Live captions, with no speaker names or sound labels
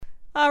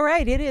All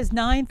right, it is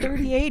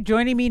 9:38.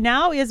 Joining me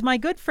now is my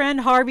good friend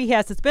Harvey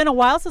Hesse. It's been a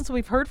while since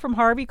we've heard from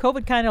Harvey.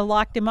 COVID kind of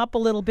locked him up a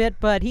little bit,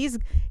 but he's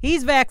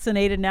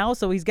vaccinated now,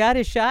 so he's got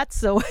his shots.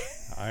 So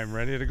I'm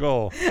ready to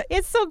go.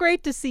 it's so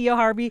great to see you,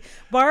 Harvey.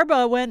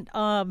 Barbara went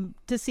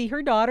to see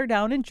her daughter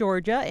down in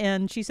Georgia,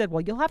 and she said,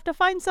 "Well, you'll have to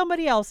find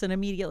somebody else." And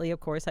immediately,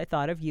 of course, I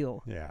thought of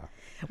you. Yeah.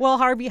 Well,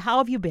 Harvey, how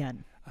have you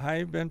been?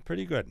 I've been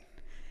pretty good.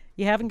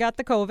 You haven't got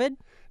the COVID?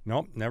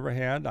 Nope, never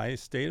had. I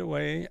stayed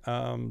away.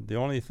 The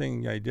only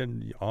thing I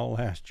did all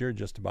last year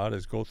just about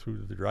is go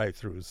through the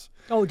drive-thrus.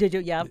 Oh, did you?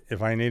 Yeah.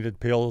 If I needed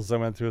pills, I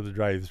went through the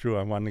drive-thru.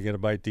 I wanted to get a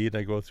bite to eat,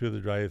 I go through the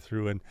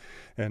drive-thru.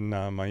 And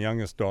my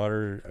youngest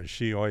daughter,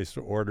 she always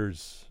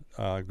orders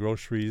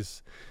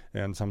groceries,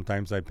 and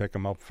sometimes I pick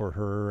them up for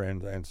her,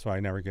 and so I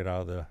never get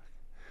out of the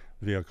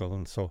vehicle.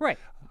 And so Right.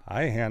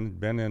 I hadn't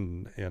been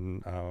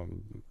in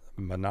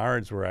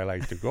Menards, where I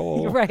like to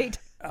go. Right.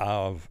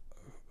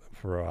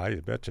 For, I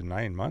bet you,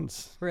 9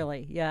 months.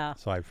 Really, yeah.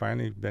 So I've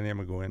finally been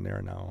able to go in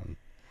there now.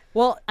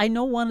 Well, I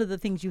know one of the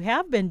things you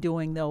have been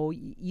doing, though,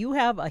 you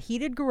have a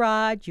heated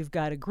garage, you've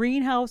got a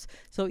greenhouse,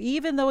 so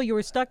even though you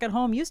were stuck at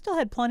home, you still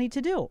had plenty to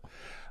do.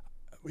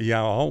 Yeah,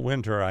 all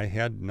winter I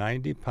had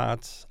 90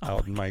 pots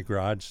out in my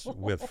garage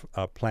with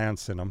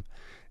plants in them,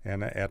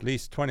 and at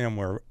least 20 of them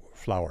were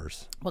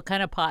flowers. What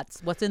kind of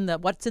pots? What's in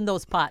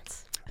those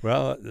pots?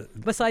 Well,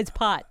 Besides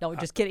pot. No,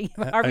 just kidding.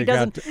 Harvey I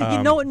got,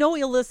 doesn't, no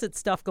illicit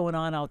stuff going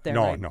on out there.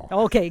 No, right? no.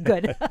 Okay,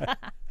 good.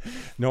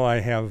 No, I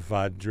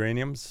have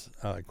geraniums,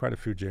 quite a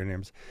few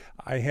geraniums.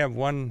 I have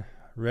one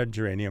red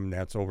geranium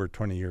that's over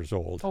 20 years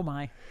old. Oh,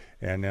 my.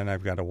 And then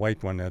I've got a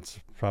white one that's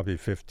probably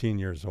 15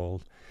 years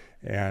old.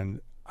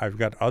 And I've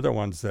got other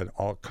ones that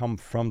all come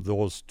from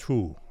those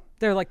two.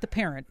 They're like the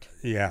parent.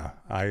 Yeah,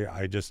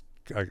 I just,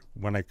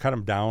 when I cut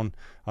them down,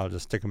 I'll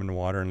just stick them in the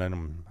water and let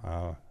them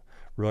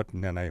root,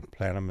 and then I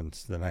plant them, and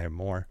then I have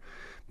more.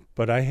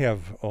 But I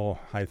have,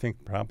 I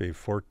think probably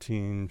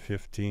 14,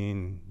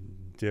 15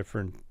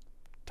 different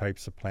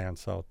types of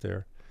plants out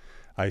there.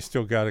 I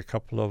still got a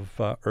couple of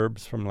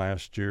herbs from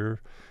last year,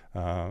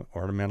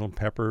 ornamental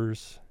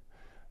peppers,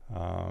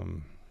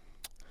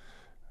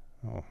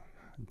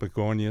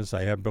 begonias.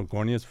 I had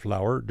begonias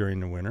flower during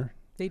the winter.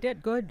 They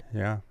did good.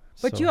 Yeah.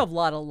 But so, you have a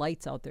lot of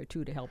lights out there,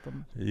 too, to help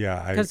them.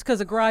 Yeah. Because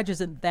the garage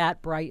isn't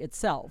that bright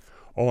itself.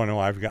 Oh, no,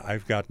 I've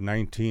got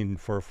 19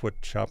 4-foot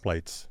shop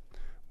lights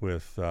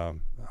with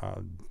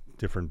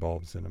different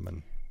bulbs in them.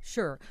 And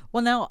Sure.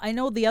 Well, now, I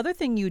know the other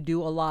thing you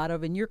do a lot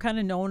of, and you're kind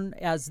of known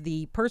as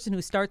the person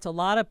who starts a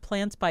lot of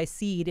plants by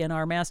seed in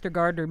our Master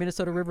Gardener,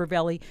 Minnesota River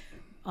Valley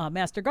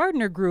Master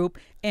Gardener group.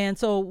 And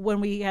so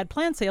when we had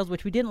plant sales,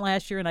 which we didn't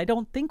last year, and I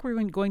don't think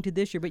we're going to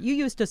this year, but you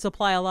used to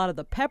supply a lot of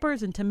the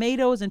peppers and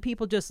tomatoes, and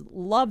people just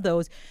love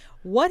those.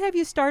 What have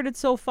you started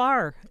so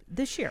far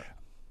this year?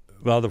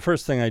 Well, the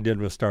first thing I did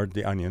was start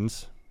the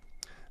onions.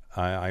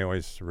 I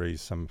always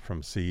raise some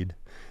from seed.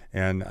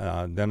 And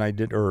then I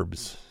did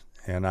herbs.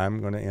 And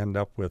I'm going to end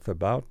up with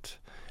about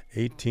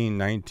 18,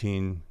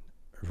 19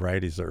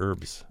 varieties of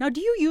herbs. Now, do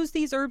you use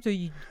these herbs, or do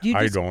you just...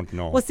 I don't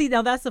know. Well, see,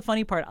 now that's the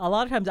funny part. A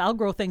lot of times I'll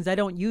grow things I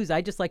don't use.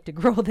 I just like to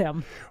grow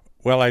them.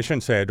 Well, I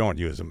shouldn't say I don't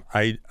use them.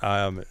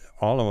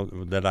 All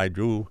of that I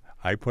do,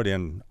 I put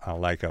in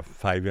like a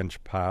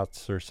 5-inch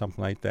pots or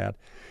something like that.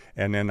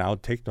 And then I'll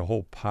take the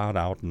whole pot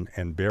out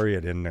and bury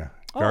it in the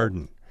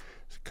garden,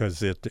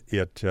 because a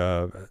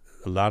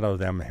lot of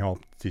them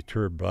help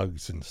deter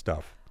bugs and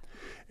stuff.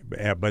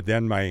 But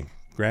then my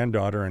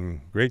granddaughter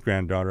and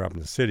great-granddaughter up in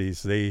the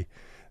cities, they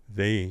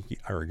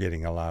are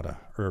getting a lot of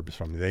herbs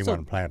from me. They want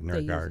to plant in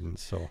their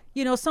gardens. So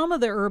some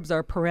of the herbs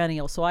are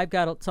perennial. So I've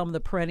got some of the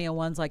perennial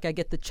ones. Like I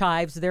get the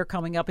chives; they're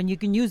coming up, and you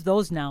can use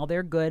those now.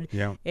 They're good.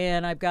 Yeah.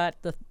 And I've got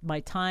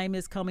my thyme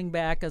is coming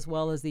back, as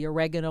well as the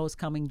oregano is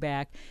coming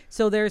back.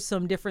 So there's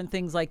some different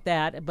things like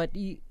that. But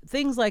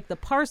things like the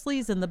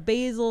parsleys and the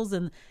basils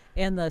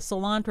and the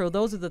cilantro,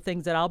 those are the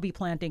things that I'll be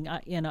planting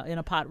in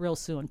a pot real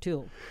soon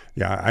too.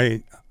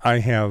 Yeah, I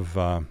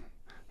have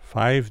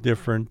 5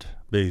 different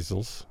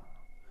basils.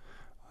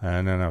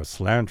 And then I have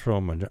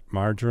cilantro,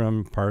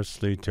 marjoram,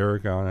 parsley,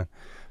 tarragon,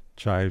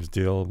 chives,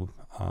 dill,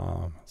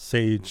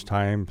 sage,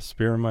 thyme,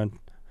 spearmint,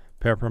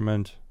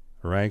 peppermint,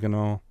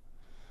 oregano,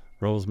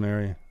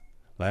 rosemary,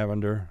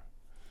 lavender,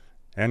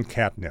 and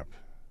catnip.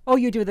 Oh,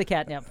 you do the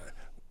catnip.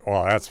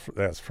 Well,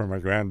 that's from my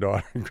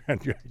granddaughter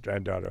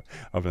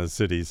up in the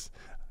cities.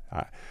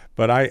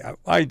 But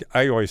I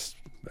always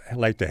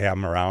like to have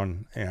them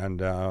around and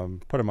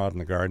put them out in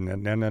the garden.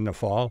 And then in the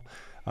fall,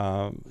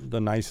 the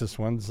nicest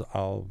ones,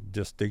 I'll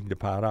just dig the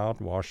pot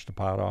out, wash the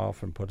pot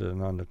off, and put it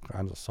on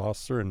the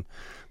saucer and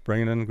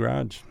bring it in the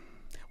garage.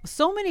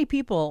 So many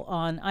people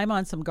I'm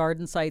on some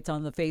garden sites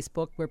on the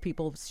Facebook where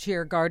people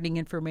share gardening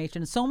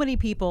information. So many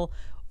people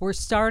were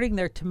starting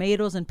their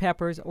tomatoes and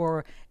peppers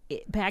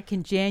back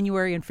in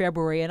January and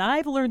February, and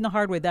I've learned the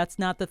hard way that's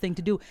not the thing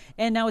to do.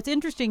 And now it's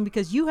interesting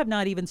because you have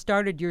not even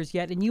started yours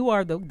yet, and you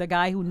are the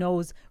guy who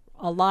knows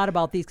a lot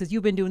about these because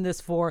you've been doing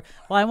this for,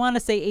 well, I want to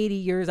say 80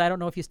 years. I don't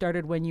know if you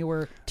started when you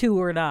were 2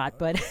 or not,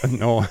 but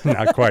no,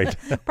 not quite.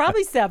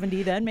 Probably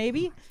 70 then,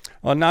 maybe.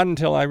 Well, not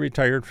until I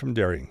retired from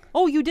dairying.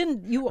 Oh, you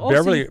didn't. You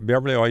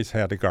Beverly always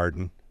had a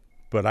garden,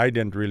 but I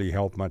didn't really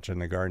help much in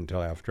the garden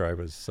until after I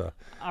was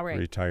all right.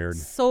 retired.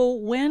 So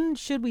when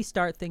should we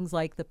start things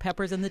like the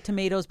peppers and the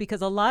tomatoes?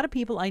 Because a lot of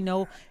people I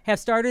know have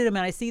started them,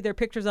 and I see their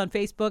pictures on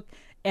Facebook,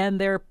 and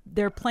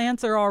their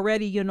plants are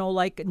already,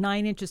 like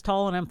 9 inches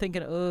tall, and I'm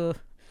thinking, ugh,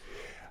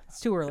 it's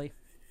too early.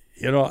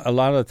 A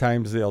lot of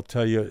times they'll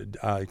tell you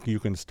you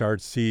can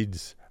start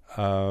seeds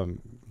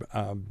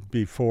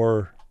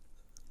before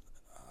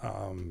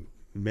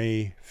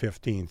May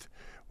 15th,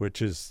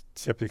 which is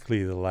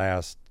typically the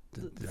last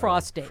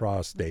frost date.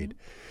 Mm-hmm.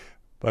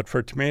 But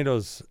for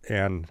tomatoes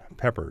and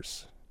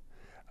peppers,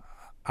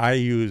 I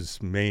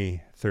use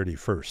May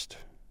 31st.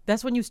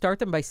 That's when you start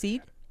them by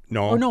seed?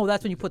 No. Or no,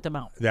 that's when you put them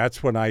out.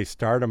 That's when I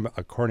start them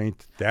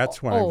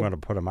that's when I'm going to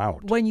put them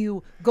out. When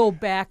you go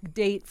back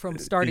date from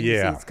starting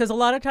the seeds. Because a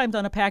lot of times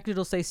on a package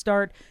it'll say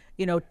start,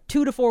 2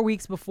 to 4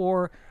 weeks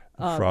before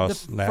the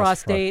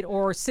frost date,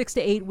 or 6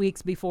 to 8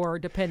 weeks before,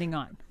 depending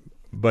on.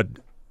 But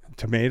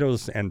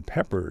tomatoes and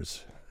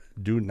peppers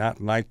do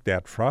not like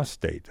that frost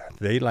date.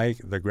 They like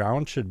the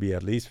ground should be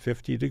at least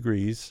 50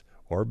 degrees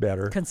or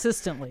better.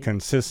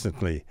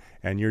 Consistently.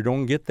 And you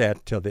don't get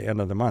that till the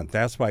end of the month.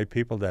 That's why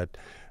people that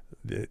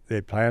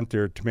they plant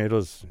their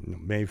tomatoes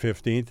May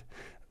 15th,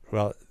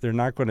 well, they're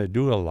not going to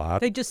do a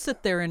lot. They just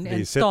sit there and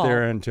They stall. sit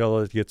there until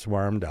it gets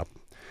warmed up.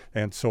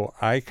 And so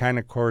I kind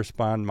of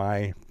correspond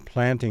my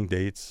planting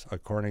dates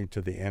according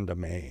to the end of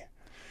May.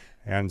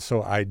 And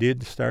so I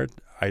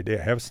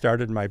have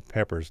started my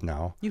peppers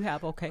now. You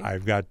have, okay.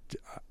 I've got,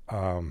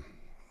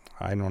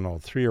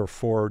 3 or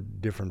 4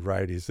 different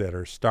varieties that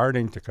are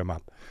starting to come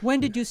up. When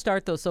did you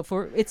start those? So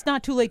it's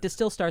not too late to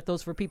still start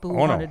those for people who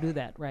want to do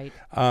that, right?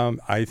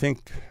 I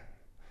think,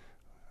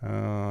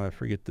 I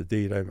forget the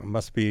date. It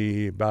must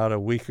be about a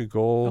week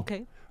ago.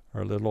 Okay.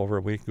 Or a little over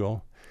a week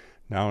ago.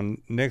 Now,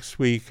 next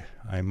week,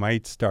 I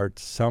might start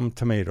some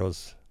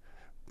tomatoes,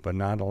 but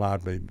not a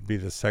lot. But it'd be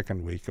the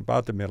second week.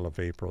 About the middle of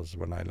April is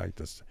when I like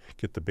to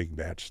get the big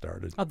batch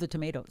started. Of the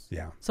tomatoes?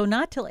 Yeah. So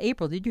not till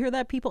April. Did you hear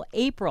that, people?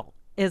 April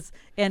is,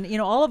 and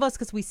all of us,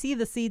 because we see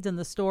the seeds in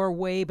the store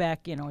way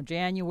back,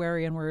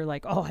 January, and we're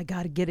like, oh, I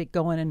got to get it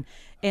going.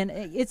 And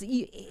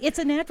it's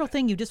a natural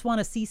thing. You just want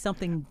to see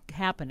something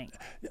happening.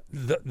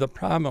 The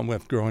problem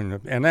with growing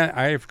them, and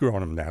I've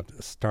grown them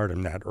start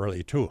them that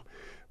early too,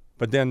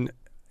 but then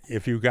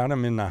if you got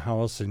them in the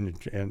house and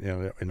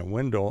in a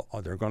window,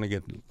 they're going to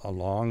get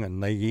long and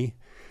leggy.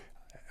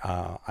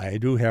 I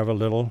do have a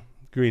little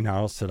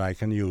greenhouse that I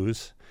can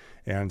use,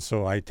 and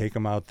so I take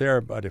them out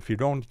there. But if you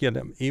don't get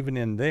them, even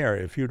in there,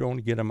 if you don't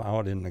get them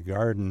out in the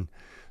garden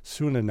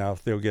soon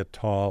enough, they'll get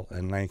tall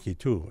and lanky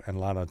too, and a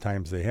lot of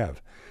times they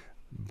have.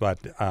 But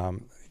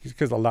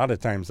because a lot of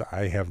times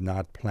I have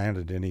not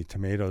planted any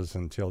tomatoes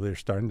until they're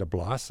starting to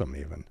blossom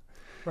even.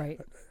 Right.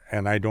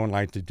 And I don't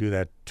like to do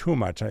that too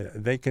much.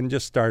 They can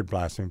just start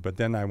blossoming, but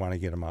then I want to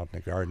get them out in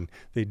the garden.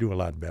 They do a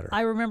lot better.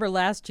 I remember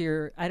last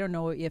year, I don't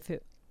know if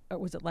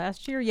was it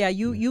last year? Yeah,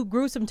 you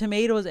grew some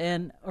tomatoes,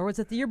 or was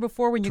it the year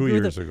before when you grew them?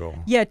 2 years ago.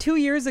 Yeah, 2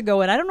 years ago.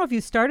 And I don't know if you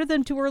started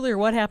them too early or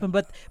what happened,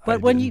 but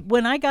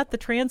when I got the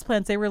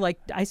transplants, they were like,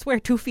 I swear,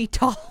 2 feet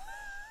tall.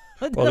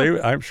 Well,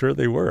 I'm sure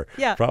they were.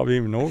 Yeah. Probably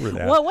even over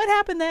that. Well, what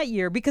happened that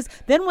year? Because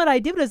then what I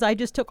did was I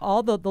just took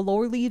all the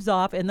lower leaves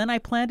off, and then I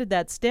planted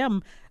that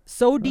stem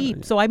so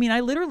deep. So, I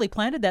literally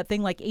planted that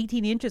thing like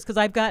 18 inches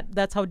because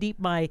that's how deep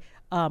my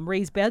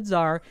raised beds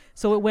are.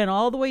 So it went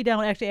all the way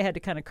down. Actually, I had to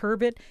kind of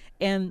curve it.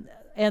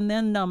 And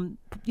then,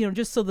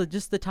 just so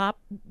the top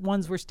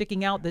ones were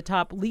sticking out, the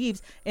top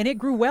leaves, and it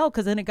grew well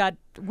because then it got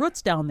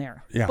roots down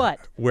there. Yeah. But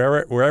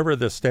wherever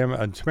the stem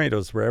on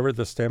tomatoes, wherever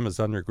the stem is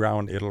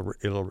underground, it'll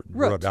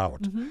root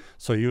out. Mm-hmm.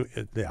 So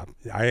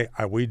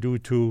we do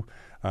too.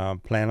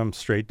 Plant them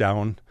straight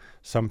down.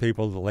 Some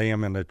people lay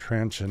them in a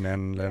trench and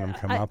then let them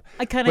come up.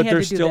 I kind of had to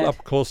do that. But they're still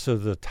up close to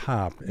the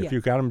top. If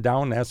you got them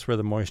down, that's where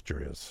the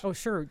moisture is. Oh,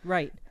 sure,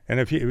 right. And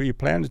if you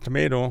plant a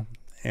tomato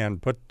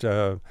and put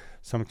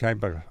some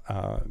type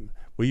of,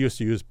 we used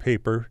to use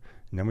paper,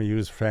 and then we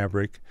use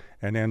fabric,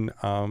 and then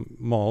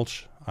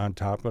mulch on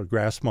top of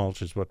grass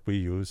mulch is what we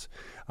use.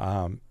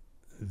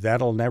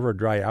 That'll never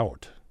dry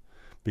out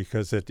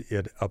because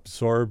it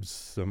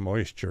absorbs the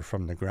moisture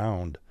from the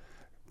ground,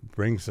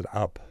 brings it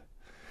up,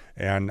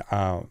 and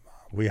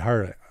we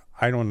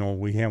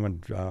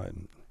haven't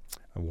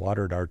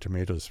watered our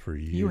tomatoes for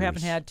years. You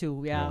haven't had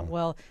to, yeah. No.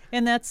 Well,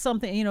 and that's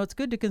something, it's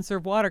good to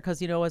conserve water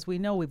because, as we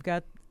know, we've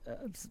got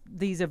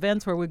these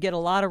events where we get a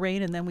lot of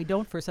rain and then we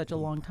don't for such a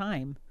long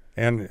time.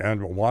 And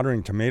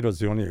watering tomatoes,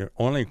 the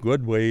only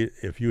good way,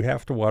 if you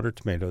have to water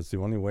tomatoes, the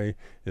only way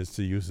is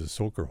to use a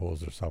soaker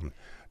hose or something.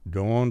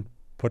 Don't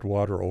put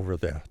water over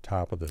the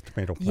top of the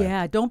tomato plant.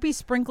 Yeah, don't be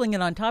sprinkling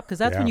it on top because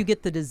that's when you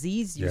get the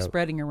disease you're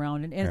spreading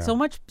around. And so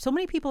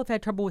many people have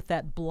had trouble with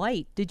that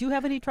blight. Did you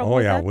have any trouble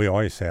with that? Oh, yeah, we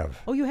always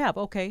have. Oh, you have?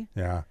 Okay.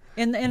 Yeah.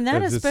 And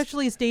that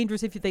especially is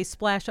dangerous if they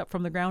splash up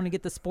from the ground and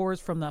get the spores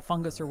from the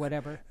fungus or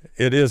whatever.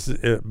 It is,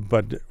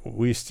 but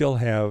we still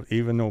have,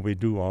 even though we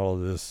do all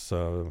of this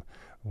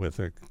with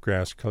the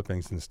grass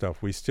clippings and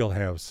stuff, we still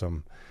have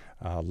some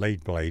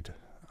late blight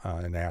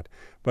and that.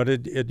 But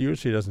it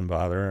usually doesn't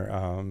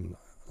bother.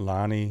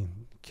 Lonnie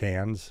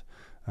cans,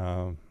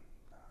 I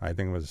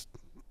think it was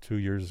 2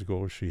 years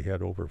ago, she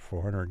had over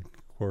 400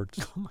 quarts.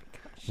 Oh my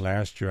gosh.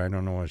 Last year, I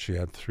don't know, she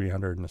had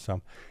 300 and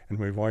some. And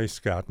we've always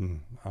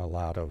gotten a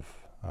lot of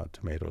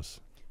tomatoes.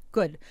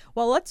 Good.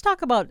 Well, let's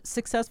talk about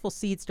successful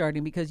seed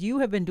starting, because you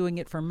have been doing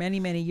it for many,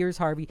 many years,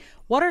 Harvey.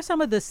 What are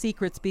some of the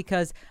secrets?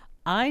 Because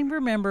I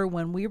remember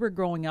when we were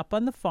growing up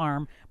on the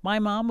farm, my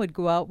mom would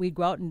go out, we'd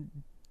go out and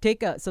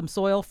take some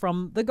soil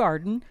from the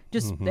garden,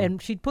 and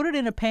she'd put it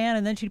in a pan,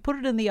 and then she'd put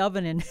it in the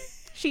oven, and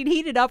she'd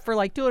heat it up for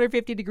like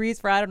 250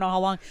 degrees for I don't know how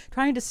long,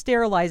 trying to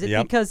sterilize it.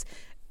 Because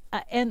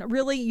and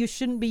really, you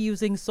shouldn't be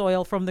using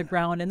soil from the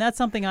ground, and that's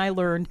something I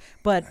learned,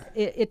 but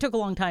it took a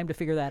long time to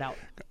figure that out.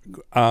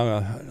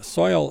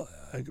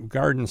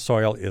 Garden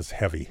soil is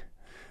heavy.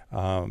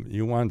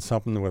 You want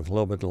something with a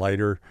little bit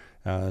lighter,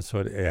 so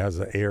it has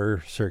the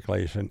air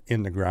circulation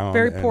in the ground.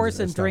 Very porous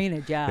and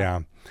drainage, Yeah,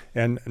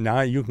 and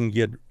now you can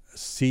get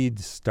seed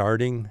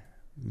starting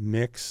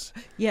mix.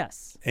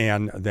 Yes.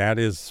 And that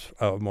is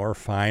more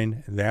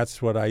fine.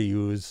 That's what I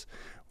use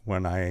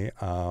when I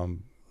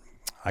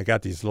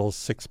got these little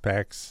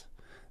 6-packs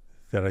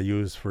that I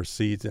use for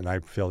seeds, and I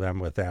fill them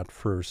with that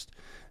first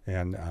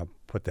and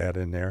put that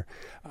in there.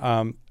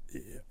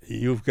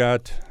 You've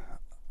got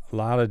a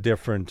lot of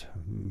different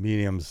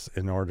mediums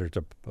in order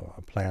to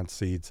plant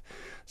seeds.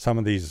 Some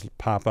of these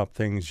pop-up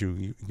things,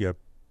 you get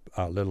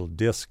a little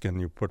disc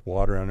and you put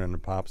water in and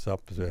it pops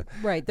up.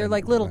 Right, they're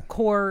like little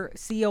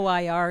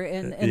COIR,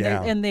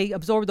 and they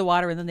absorb the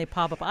water and then they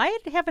pop up. I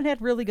haven't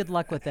had really good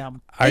luck with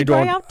them. They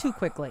dry out too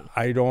quickly.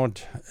 I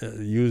don't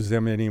use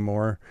them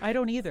anymore. I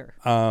don't either.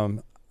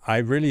 I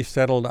really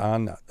settled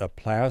on the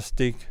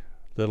plastic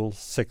little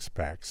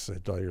 6-packs.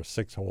 They're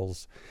 6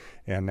 holes,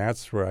 and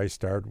that's where I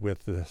start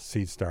with the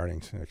seed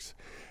starting mix.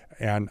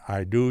 And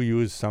I do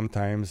use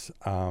sometimes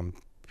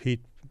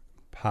peat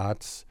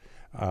pots,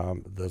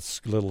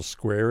 the little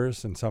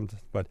squares and something.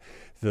 But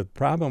the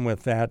problem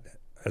with that,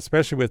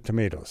 especially with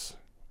tomatoes,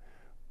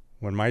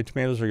 when my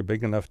tomatoes are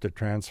big enough to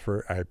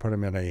transfer, I put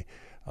them in a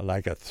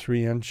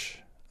 3-inch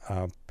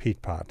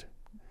peat pot.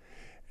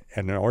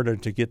 And in order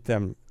to get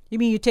them... You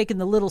mean you're taking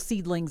the little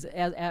seedlings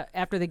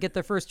after they get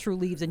their first true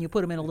leaves and you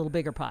put them in a little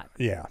bigger pot?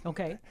 Yeah.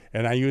 Okay.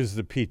 And I use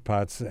the peat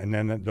pots, and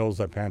then those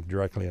I plant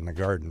directly in the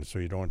garden, so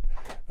you don't...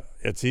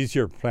 It's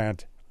easier to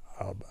plant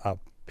a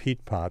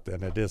peat pot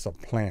than it is a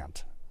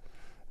plant,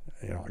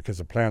 because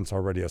the plant's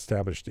already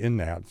established in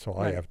that, so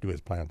all you have to do is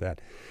plant that.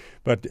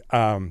 But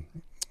I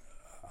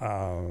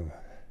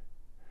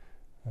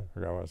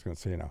forgot what I was going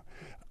to say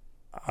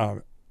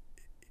now.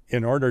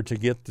 In order to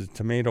get the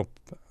tomato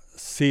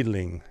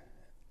seedling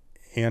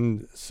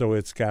in so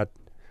it's got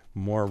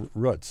more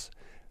roots,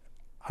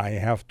 I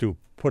have to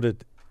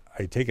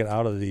I take it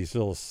out of these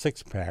little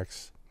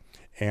 6-packs,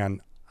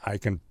 and I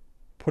can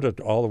put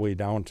it all the way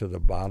down to the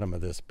bottom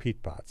of this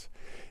peat pots.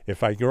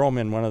 If I grow them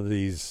in one of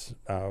these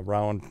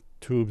round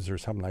tubes or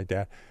something like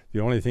that, the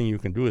only thing you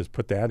can do is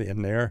put that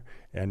in there,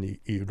 and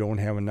you don't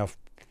have enough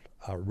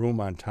room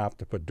on top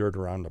to put dirt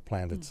around the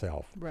plant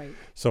itself. Right.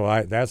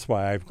 So that's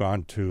why I've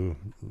gone to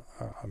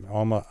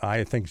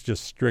I think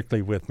just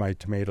strictly with my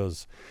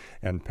tomatoes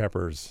and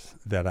peppers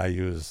that I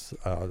use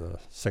the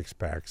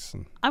 6-packs.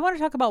 I want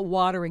to talk about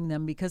watering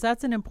them, because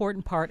that's an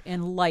important part,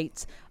 and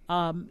lights.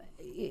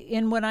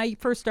 And when I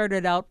first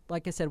started out,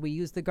 like I said, we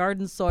used the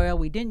garden soil.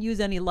 We didn't use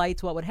any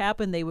lights. What would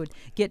happen, they would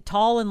get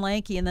tall and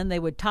lanky, and then they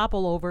would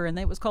topple over, and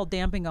it was called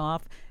damping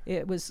off.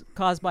 It was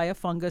caused by a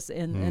fungus,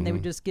 and they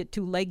would just get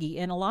too leggy.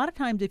 And a lot of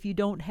times, if you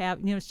don't have,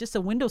 it's just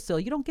a windowsill,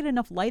 you don't get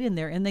enough light in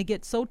there, and they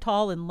get so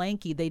tall and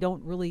lanky, they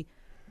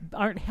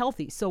aren't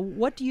healthy. So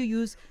what do you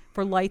use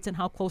for lights, and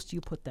how close do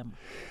you put them?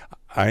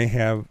 I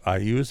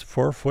use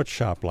 4-foot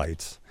shop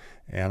lights,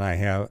 and I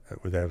have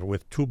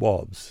with 2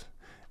 bulbs.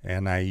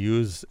 And I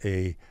use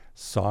a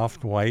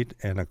soft white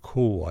and a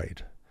cool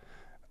white.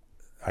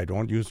 I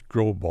don't use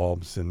grow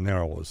bulbs in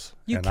those.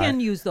 You can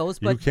use those,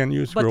 but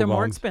they're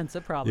more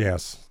expensive, probably.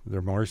 Yes,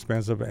 they're more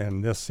expensive,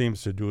 and this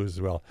seems to do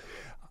as well.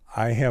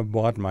 I have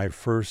bought my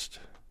first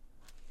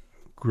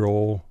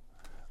grow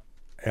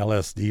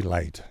LSD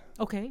light.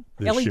 Okay.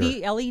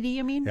 LED,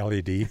 you mean?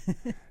 LED.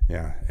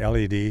 Yeah,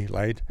 LED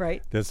light.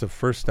 Right. That's the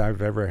first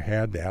I've ever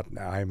had that.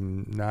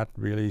 I'm not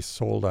really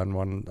sold on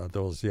one of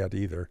those yet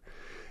either.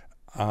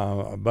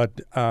 But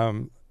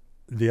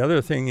the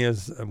other thing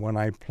is, when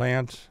I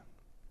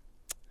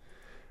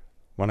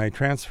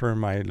transfer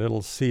my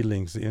little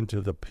seedlings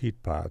into the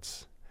peat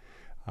pots,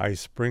 I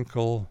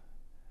sprinkle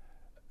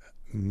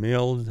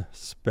milled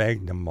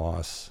sphagnum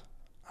moss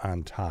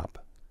on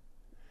top.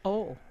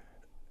 Oh.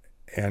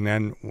 And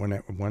then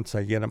once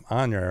I get them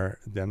on there,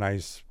 then I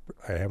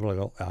have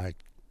a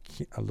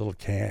little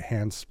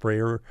hand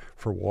sprayer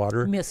for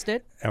water. Mist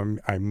it.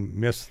 I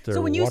mist the water.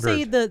 So when you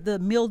say the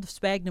milled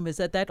sphagnum, is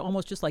that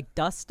almost just like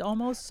dust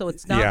almost? So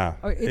it's not. Yeah,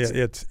 or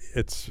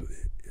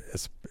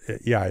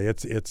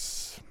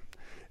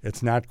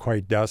it's not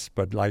quite dust,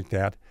 but like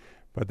that.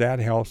 But that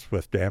helps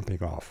with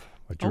damping off.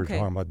 what you were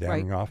talking about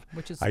damming off.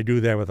 Which is I do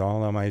that with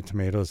all of my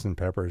tomatoes and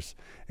peppers,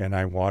 and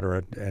I water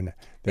it. And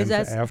then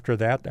after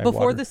that, I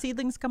before water. the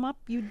seedlings come up?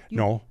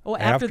 No. Oh,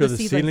 after the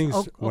seedlings, Oh,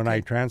 okay. when I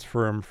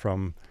transfer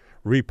them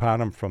repot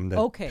them from the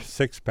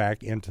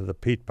 6-pack into the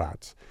peat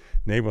pots.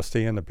 And they will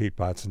stay in the peat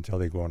pots until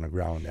they go in the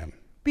ground then.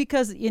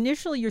 Because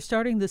initially you're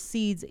starting the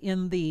seeds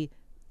in the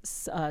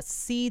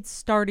seed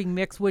starting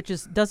mix, which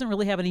doesn't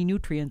really have any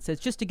nutrients.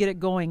 It's just to get it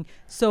going.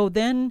 So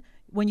then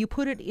when you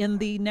put it in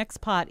the next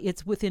pot,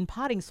 it's within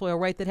potting soil,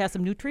 right, that has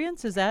some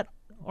nutrients? Is that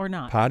or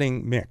not?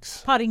 Potting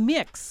mix. Potting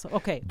mix.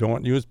 Okay.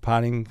 Don't use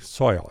potting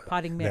soil.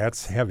 Potting mix.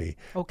 That's heavy.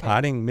 Okay.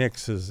 Potting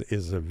mix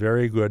is a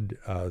very good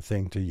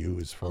thing to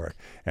use for it.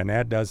 And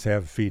that does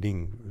have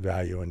feeding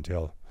value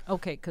until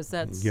because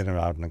that's get them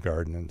out in the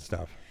garden and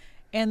stuff.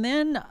 And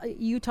then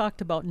you talked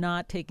about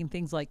not taking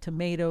things like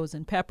tomatoes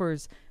and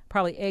peppers.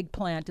 Probably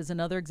eggplant is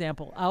another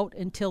example, out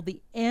until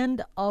the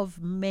end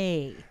of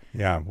May.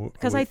 Yeah.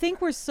 Because I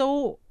think we're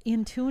so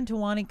in tune to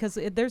wanting, because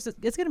it's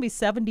going to be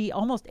 70,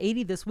 almost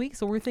 80 this week.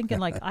 So we're thinking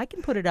like, I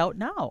can put it out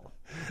now.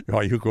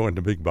 Well, you go in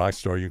the big box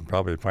store, you can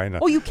probably find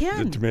you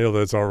can. a tomato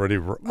that's already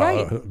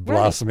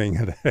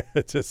blossoming.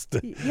 It's just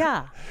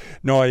yeah.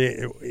 No,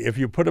 if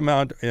you put them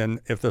out,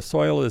 and if the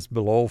soil is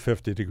below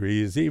 50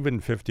 degrees, even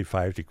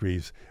 55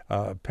 degrees,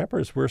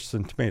 pepper's worse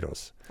than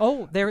tomatoes.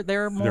 Oh,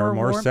 they're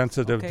more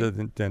sensitive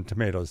than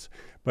tomatoes,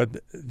 but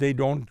they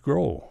don't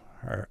grow.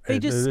 They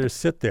just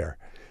sit there,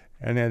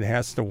 and it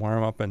has to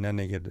warm up, and then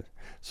they get.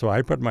 So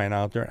I put mine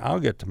out there, and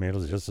I'll get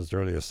tomatoes just as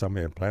early as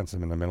somebody that plants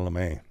them in the middle of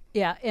May.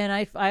 Yeah, and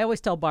I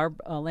always tell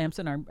Barb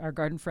Lamson, our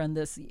garden friend,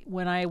 this.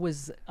 When I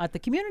was at the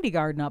community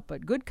garden up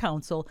at Good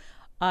Counsel,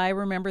 I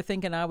remember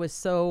thinking I was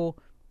so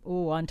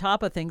on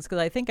top of things, because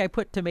I think I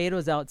put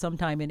tomatoes out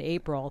sometime in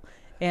April,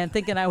 and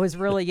thinking I was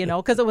really,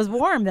 because it was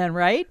warm then,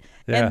 right?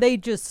 Yeah. And they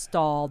just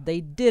stalled.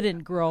 They didn't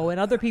grow. And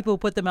other people who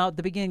put them out at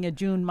the beginning of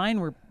June, mine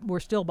were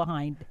still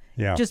behind.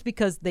 Yeah. Just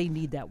because they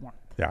need that warmth.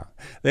 Yeah,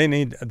 they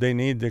need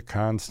the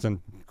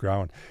constant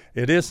ground.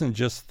 It isn't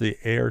just the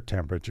air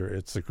temperature;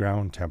 it's the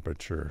ground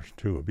temperature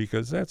too,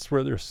 because that's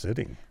where they're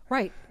sitting.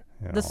 Right.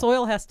 The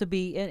soil has to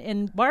be,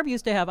 and Barb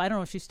used to have, I don't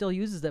know if she still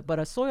uses it, but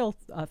a soil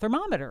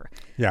thermometer.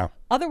 Yeah.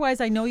 Otherwise,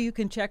 I know you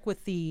can check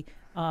with the,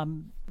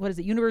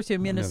 University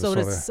of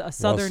Minnesota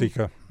Southern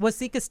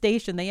Waseca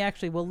Station. They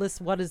actually will list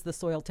what is the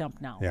soil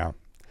temp now. Yeah.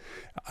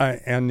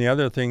 And the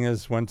other thing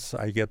is, once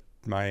I get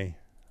my,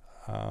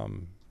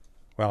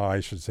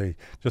 I should say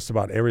just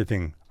about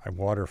everything, I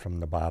water from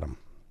the bottom.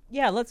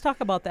 Yeah, let's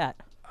talk about that.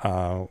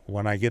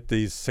 When I get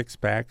these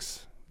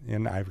 6-packs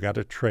in, I've got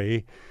a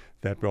tray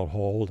that will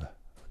hold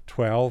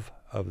 12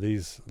 of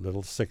these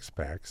little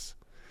 6-packs.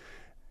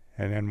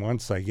 And then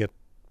once I get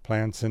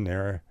plants in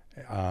there,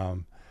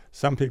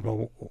 some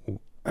people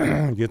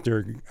get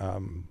their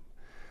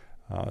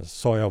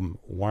soil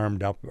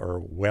warmed up or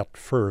wet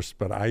first,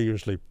 but I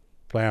usually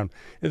plant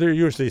them. There's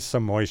usually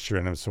some moisture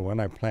in them, so when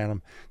I plant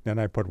them, then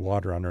I put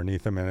water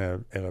underneath them,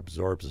 and it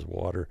absorbs the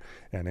water,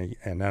 and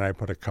then I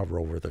put a cover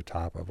over the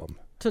top of them.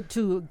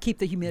 To keep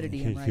the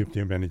humidity in, right? Keep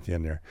the humidity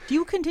in there. Do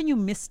you continue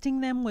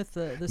misting them with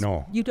the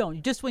No. You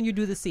don't, just when you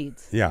do the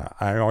seeds? Yeah,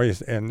 I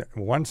always, and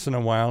once in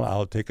a while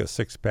I'll take a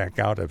 6-pack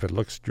out if it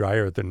looks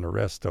drier than the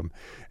rest of them,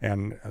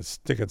 and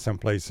stick it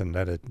someplace and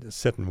let it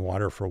sit in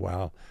water for a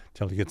while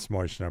till it gets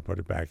moist, and I put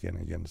it back in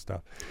again and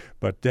stuff.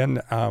 But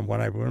then when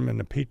I put them in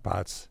the peat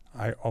pots,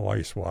 I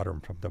always water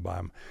them from the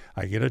bottom.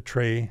 I get a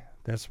tray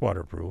that's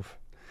waterproof,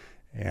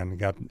 and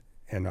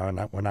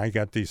when I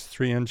got these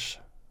 3-inch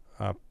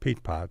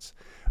peat pots,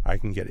 I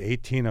can get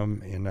 18 of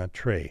them in a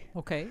tray.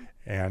 Okay.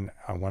 And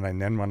when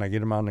I get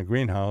them out in the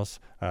greenhouse,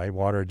 I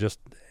water just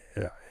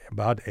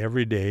about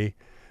every day.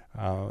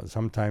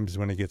 Sometimes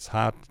when it gets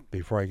hot,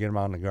 before I get them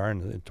out in the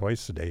garden,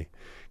 twice a day,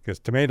 because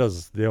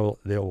tomatoes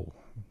they'll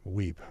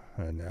weep,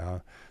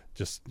 and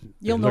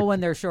you'll know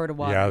when they're short of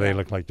water. Yeah, they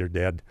look like they're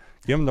dead.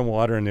 Give them the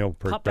water and they'll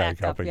perk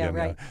back up again. Yeah,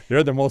 right.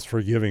 They're the most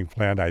forgiving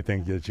plant, I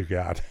think, that you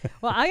got.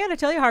 Well, I got to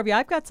tell you, Harvey,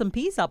 I've got some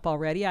peas up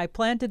already. I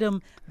planted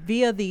them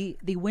via the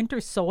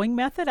winter sowing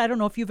method. I don't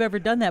know if you've ever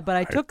done that, but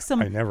I took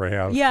some. I never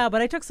have. Yeah,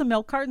 but I took some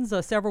milk cartons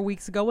several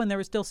weeks ago when there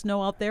was still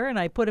snow out there, and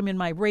I put them in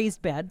my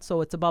raised bed,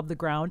 so it's above the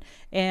ground.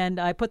 And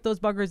I put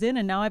those buggers in,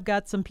 and now I've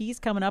got some peas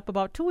coming up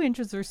about 2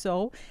 inches or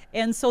so.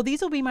 And so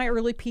these will be my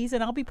early peas,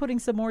 and I'll be putting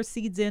some more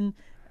seeds in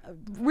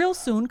real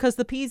soon, because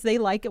the peas, they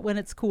like it when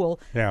it's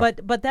cool. Yeah.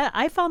 But that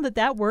I found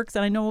that works,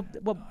 and I know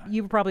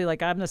you were probably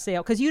like, I'm going to say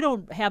out, because you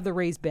don't have the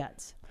raised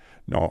beds.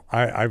 No,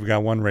 I've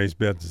got one raised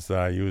bed that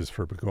I use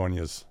for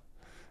begonias,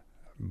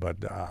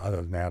 but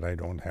other than that, I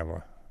don't have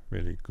a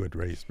really good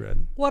raised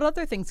bed. What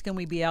other things can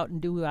we be out and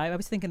do? I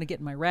was thinking of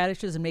getting my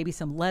radishes and maybe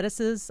some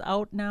lettuces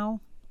out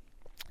now.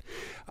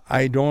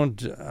 I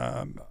don't.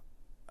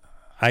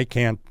 I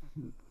can't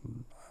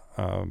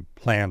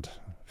plant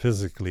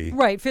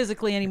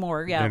physically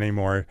anymore. Yeah.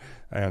 Anymore,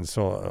 and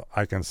so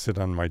I can sit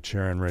on my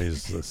chair and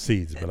raise the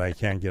seeds, but I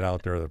can't get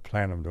out there to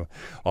plant them.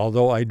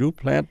 Although I do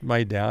plant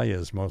my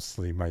dahlias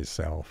mostly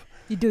myself.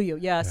 You do,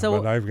 yeah. So,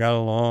 but I've got a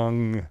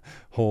long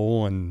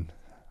hole, and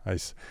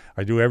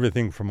I do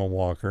everything from a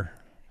walker.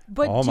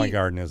 But all my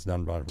garden is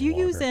done by water. Do you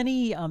use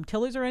any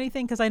tillers or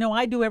anything? Because I know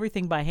I do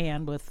everything by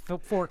hand with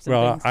forks and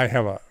Well,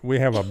 things. we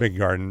have a big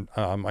garden.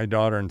 My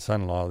daughter and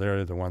son-in-law,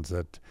 they're the ones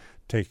that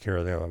take care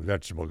of the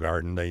vegetable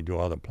garden. They do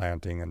all the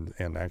planting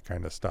and that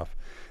kind of stuff.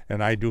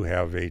 And I do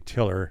have a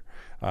tiller.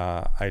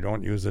 I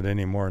don't use it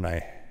anymore, and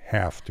I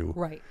have to.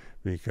 Right.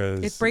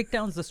 Because it breaks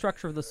down the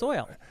structure of the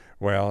soil.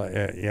 Well,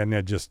 and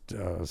it just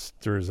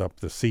stirs up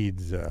the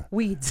seeds.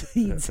 Weed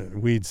seeds.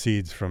 Weed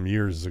seeds from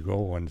years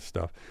ago and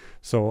stuff.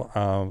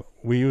 So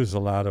we use a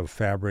lot of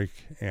fabric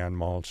and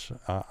mulch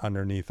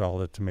underneath all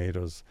the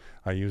tomatoes.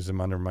 I use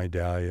them under my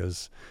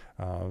dahlias.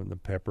 The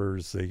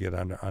peppers, they get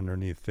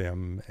underneath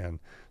them. And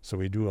so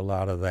we do a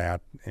lot of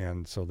that.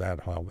 And so that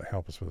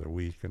helps with the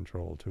weed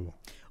control, too.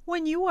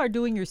 When you are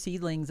doing your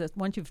seedlings,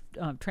 once you've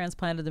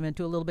transplanted them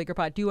into a little bigger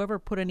pot, do you ever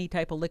put any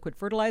type of liquid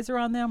fertilizer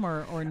on them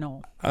or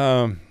no?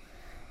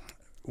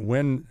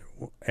 When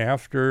I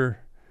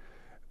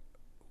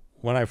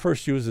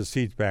first use the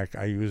seeds back,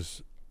 I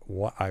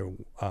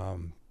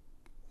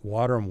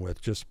water them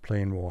with just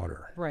plain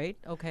water. Right,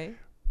 okay.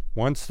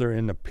 Once they're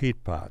in the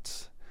peat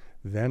pots,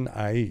 then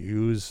I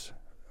use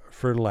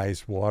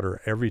fertilized water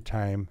every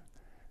time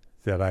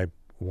that I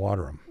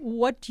water them.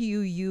 What do you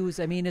use?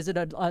 I mean, is it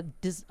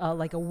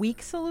like a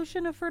weak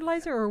solution of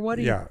fertilizer, or what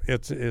do you? Yeah,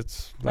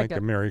 it's like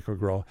a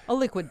Miracle-Gro. A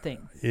liquid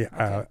thing. Yeah,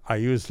 okay. I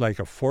use like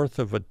 1/4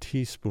 of a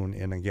teaspoon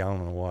in a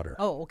gallon of water.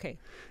 Oh, okay.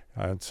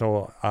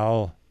 So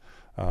I'll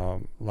a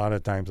lot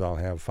of times I'll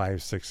have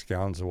 5-6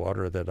 gallons of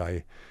water that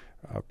I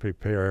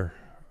prepare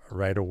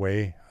right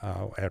away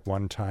at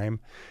one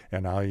time,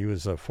 and I'll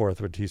use 1/4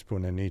 of a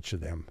teaspoon in each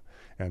of them.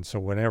 And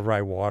so whenever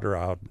I water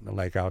out,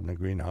 like out in the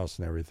greenhouse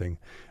and everything,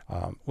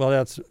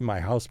 that's my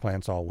house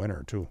plants all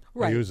winter too.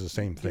 Right. I use the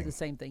same thing. Do the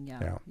same thing,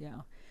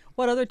 yeah.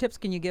 What other tips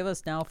can you give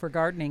us now for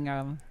gardening?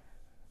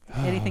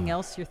 Anything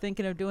else you're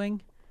thinking of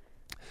doing?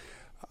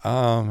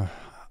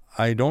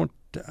 I don't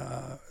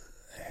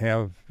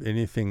have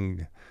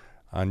anything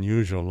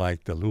unusual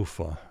like the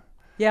loofah.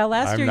 Yeah,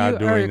 last year I'm not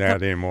doing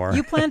that anymore.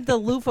 You planted the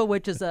loofah,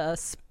 which is a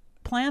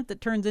plant that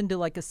turns into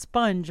like a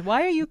sponge.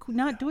 Why are you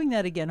not doing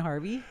that again,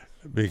 Harvey?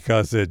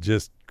 Because it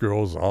just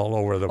grows all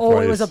over the place. Oh,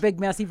 it was a big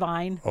messy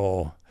vine.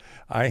 Oh,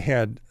 I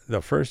had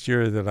the first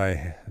year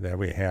that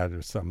we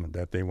had some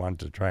that they wanted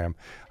to try them.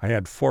 I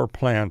had 4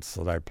 plants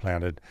that I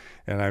planted,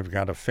 and I've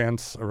got a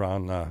fence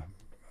around the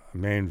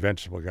main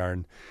vegetable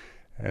garden,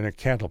 and a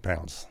cattle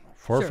panels,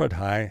 4 foot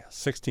high,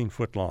 16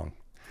 foot long,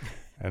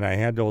 and I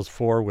had those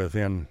 4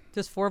 within.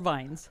 Just 4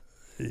 vines.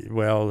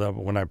 Well,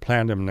 when I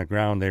planted them in the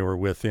ground, they were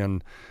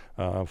within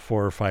 4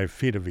 or 5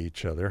 feet of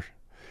each other,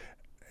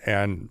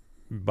 and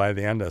by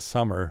the end of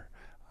summer,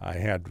 I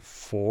had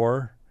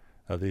 4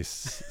 of these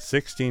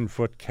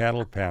 16-foot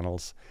cattle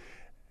panels,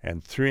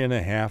 and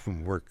 3.5 of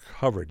them were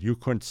covered. You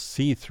couldn't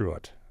see through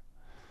it.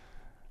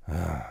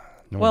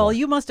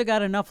 You must have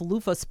got enough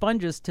loofah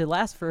sponges to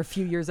last for a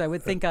few years, I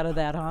would think, out of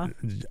that,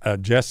 huh?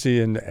 Jesse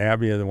and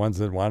Abby are the ones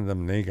that wanted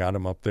them. They got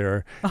them up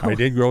there. Oh. I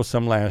did grow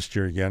some last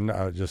year again,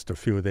 just a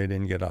few. They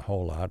didn't get a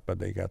whole lot, but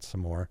they got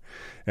some more.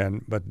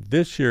 But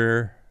this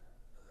year,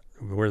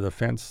 where the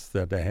fence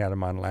that they had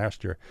them on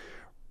last year,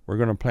 we're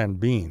going to plant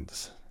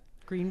beans.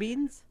 Green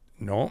beans?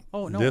 No.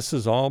 Oh, no. This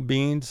is all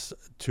beans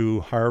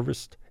to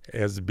harvest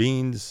as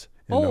beans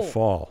in the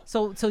fall.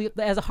 So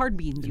as a hard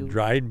bean,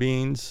 dried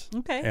beans.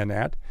 Okay. And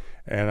that.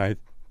 And I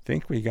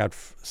think we got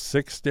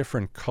 6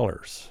 different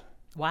colors.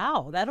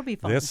 Wow, that'll be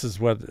fun. This is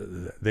what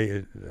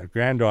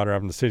granddaughter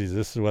up in the cities,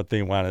 this is what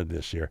they wanted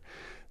this year.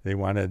 They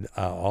wanted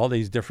all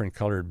these different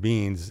colored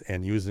beans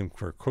and use them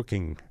for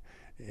cooking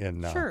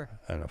in the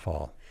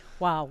fall.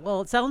 Wow. Well,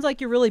 it sounds like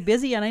you're really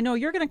busy, and I know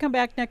you're going to come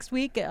back next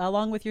week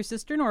along with your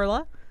sister,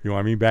 Norla. You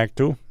want me back,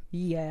 too?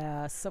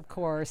 Yes, of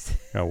course.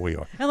 No, we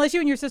are. Unless you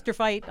and your sister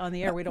fight on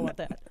the air. We don't want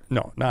that.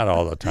 No, not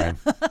all the time.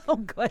 Oh,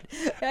 good.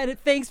 And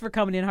thanks for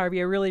coming in, Harvey.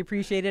 I really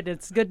appreciate it.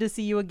 It's good to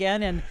see you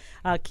again, and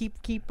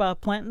keep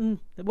planting.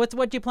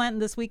 What you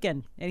planting this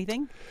weekend?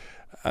 Anything?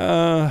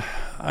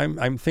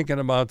 I'm thinking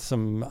about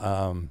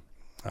some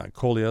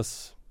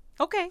coleus.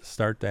 Okay.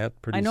 Start that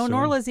pretty soon. I know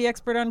Norla's the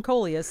expert on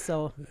coleus,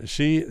 so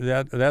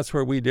that's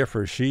where we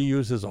differ. She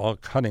uses all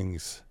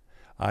cuttings.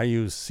 I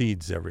use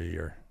seeds every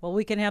year. Well,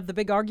 we can have the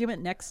big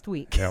argument next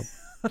week. Yep.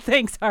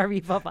 Thanks, Harvey.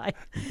 Bye-bye.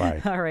 Bye.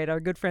 All right,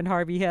 our good friend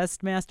Harvey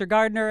Hesse, master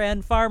gardener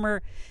and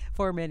farmer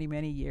for many,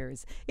 many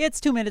years.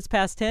 It's 2 minutes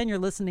past 10. You're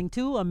listening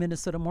to A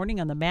Minnesota Morning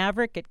on the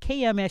Maverick at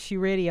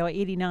KMSU Radio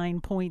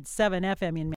 89.7 FM in